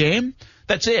after a game?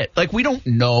 That's it. We don't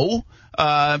know.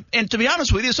 And to be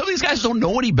honest with you, some of these guys don't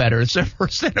know any better. It's their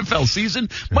first NFL season.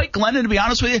 Mike Glennon, to be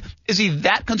honest with you, is he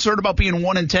that concerned about being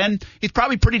 1-10? He's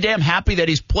probably pretty damn happy that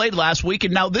he's played last week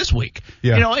and now this week.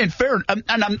 Yeah. And fair,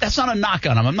 that's not a knock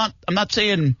on him. I'm not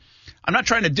saying, I'm not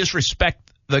trying to disrespect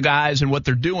the guys and what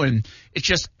they're doing. It's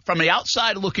just from the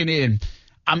outside looking in,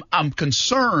 I'm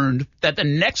concerned that the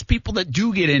next people that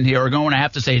do get in here are going to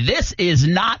have to say, this is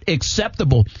not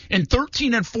acceptable. In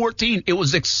 13 and 14, it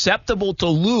was acceptable to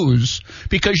lose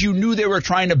because you knew they were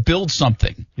trying to build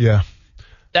something. Yeah.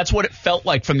 That's what it felt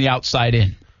like from the outside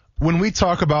in. When we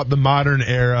talk about the modern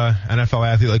era NFL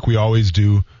athlete like we always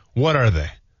do, what are they?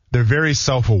 They're very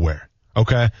self-aware,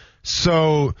 okay?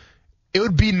 So it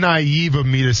would be naive of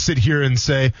me to sit here and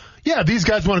say, yeah, these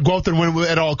guys want to go out there and win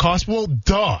at all costs. Well,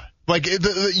 duh.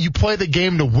 You play the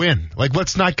game to win.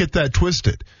 Let's not get that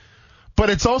twisted. But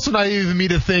it's also naive of me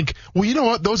to think, well, you know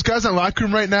what? Those guys in the locker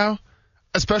room right now,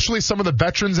 especially some of the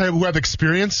veterans who have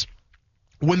experience,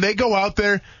 when they go out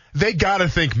there, they got to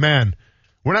think, man,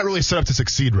 we're not really set up to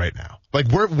succeed right now.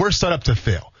 We're set up to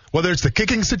fail. Whether it's the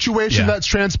kicking situation that's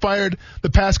transpired the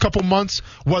past couple months,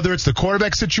 whether it's the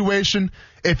quarterback situation.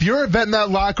 If you're a vet in that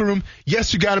locker room,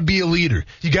 yes, you got to be a leader.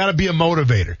 You got to be a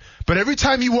motivator. But every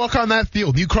time you walk on that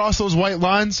field, you cross those white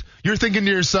lines, you're thinking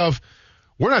to yourself,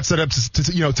 we're not set up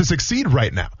to succeed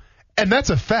right now. And that's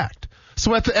a fact.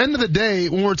 So at the end of the day,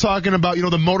 when we're talking about,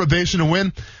 the motivation to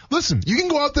win, listen, you can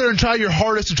go out there and try your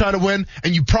hardest to try to win,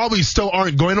 and you probably still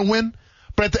aren't going to win.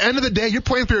 But at the end of the day, you're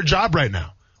playing for your job right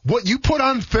now. What you put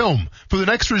on film for the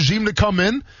next regime to come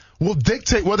in will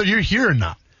dictate whether you're here or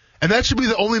not. And that should be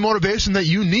the only motivation that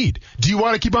you need. Do you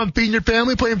want to keep on feeding your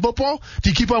family playing football? Do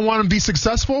you keep on wanting to be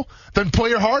successful? Then play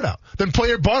your heart out. Then play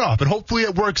your butt off, and hopefully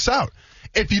it works out.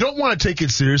 If you don't want to take it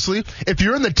seriously, if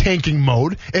you're in the tanking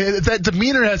mode, if that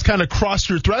demeanor has kind of crossed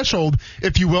your threshold,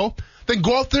 if you will, then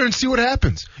go out there and see what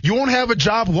happens. You won't have a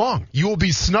job long. You will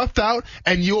be snuffed out,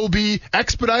 and you'll be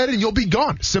expedited, and you'll be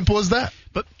gone. Simple as that.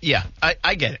 But, yeah,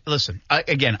 I get it. Listen,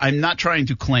 I'm not trying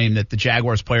to claim that the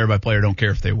Jaguars player by player don't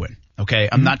care if they win. Okay?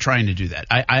 I'm not trying to do that.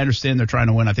 I understand they're trying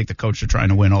to win. I think the coach are trying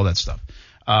to win, all that stuff.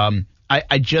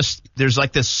 There's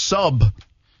like this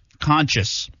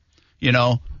subconscious,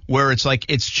 where it's like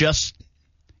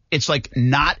it's like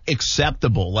not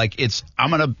acceptable. Like I'm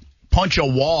going to punch a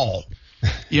wall,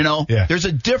 Yeah. There's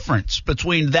a difference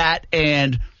between that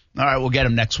and, all right, we'll get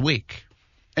him next week.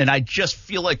 And I just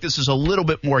feel like this is a little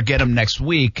bit more get him next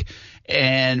week.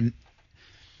 And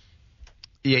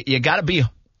you got to be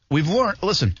 – we've learned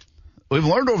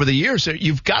over the years that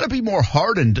you've got to be more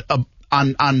hardened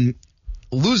on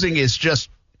losing is just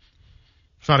 –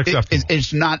 it's not acceptable.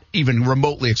 It's not even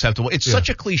remotely acceptable. It's such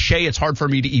a cliche, it's hard for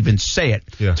me to even say it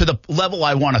to the level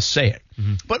I want to say it.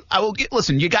 Mm-hmm. But I will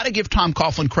listen, you got to give Tom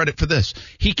Coughlin credit for this.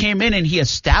 He came in and he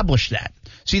established that.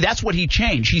 See, that's what he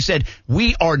changed. He said,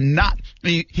 we are not,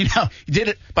 he did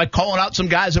it by calling out some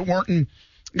guys that weren't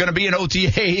going to be in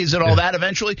OTAs and all that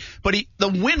eventually. But the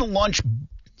win lunch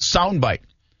soundbite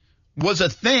was a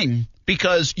thing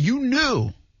because you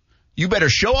knew you better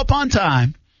show up on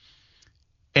time.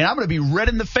 And I'm going to be red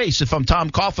in the face if I'm Tom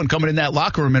Coughlin coming in that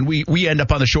locker room and we end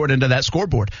up on the short end of that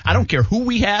scoreboard. I don't care who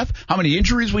we have, how many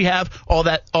injuries we have, all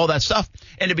that stuff.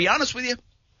 And to be honest with you,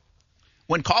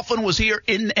 when Coughlin was here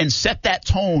in and set that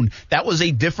tone, that was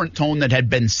a different tone that had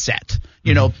been set.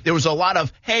 There was a lot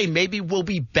of, hey, maybe we'll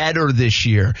be better this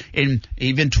year. In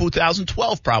even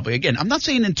 2012 probably. Again, I'm not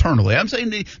saying internally. I'm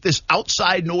saying this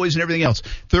outside noise and everything else.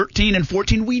 13 and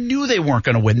 14, we knew they weren't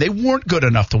going to win. They weren't good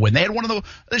enough to win. They had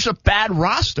there's a bad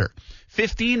roster.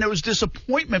 15, there was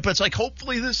disappointment, but it's like,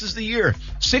 hopefully this is the year.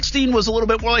 16 was a little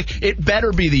bit more like, it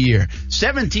better be the year.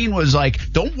 17 was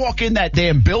like, don't walk in that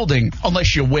damn building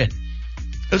unless you win.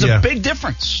 There's a big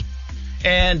difference.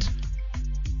 And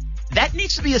that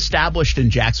needs to be established in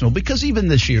Jacksonville because even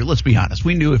this year, let's be honest,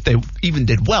 we knew if they even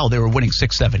did well, they were winning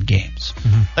 6-7 games.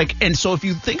 Mm-hmm. And so if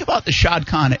you think about the Shad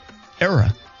Khan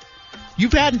era,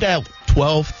 you've had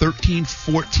 12, 13,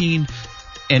 14,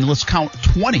 and let's count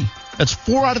 20. That's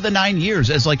 4 out of the 9 years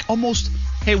as like almost,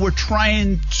 hey, we're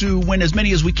trying to win as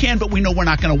many as we can, but we know we're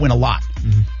not going to win a lot.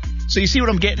 Mm-hmm. So you see what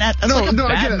I'm getting at? That's like a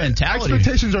bad mentality.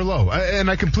 Expectations are low, and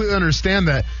I completely understand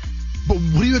that. But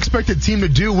what do you expect a team to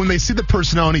do when they see the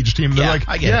personnel on each team? They're like,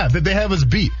 that they have us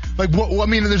beat. Like, I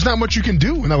mean, there's not much you can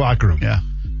do in the locker room. Yeah.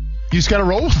 You just got to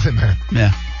roll with it, man.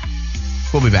 Yeah.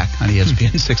 We'll be back on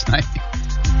ESPN 690.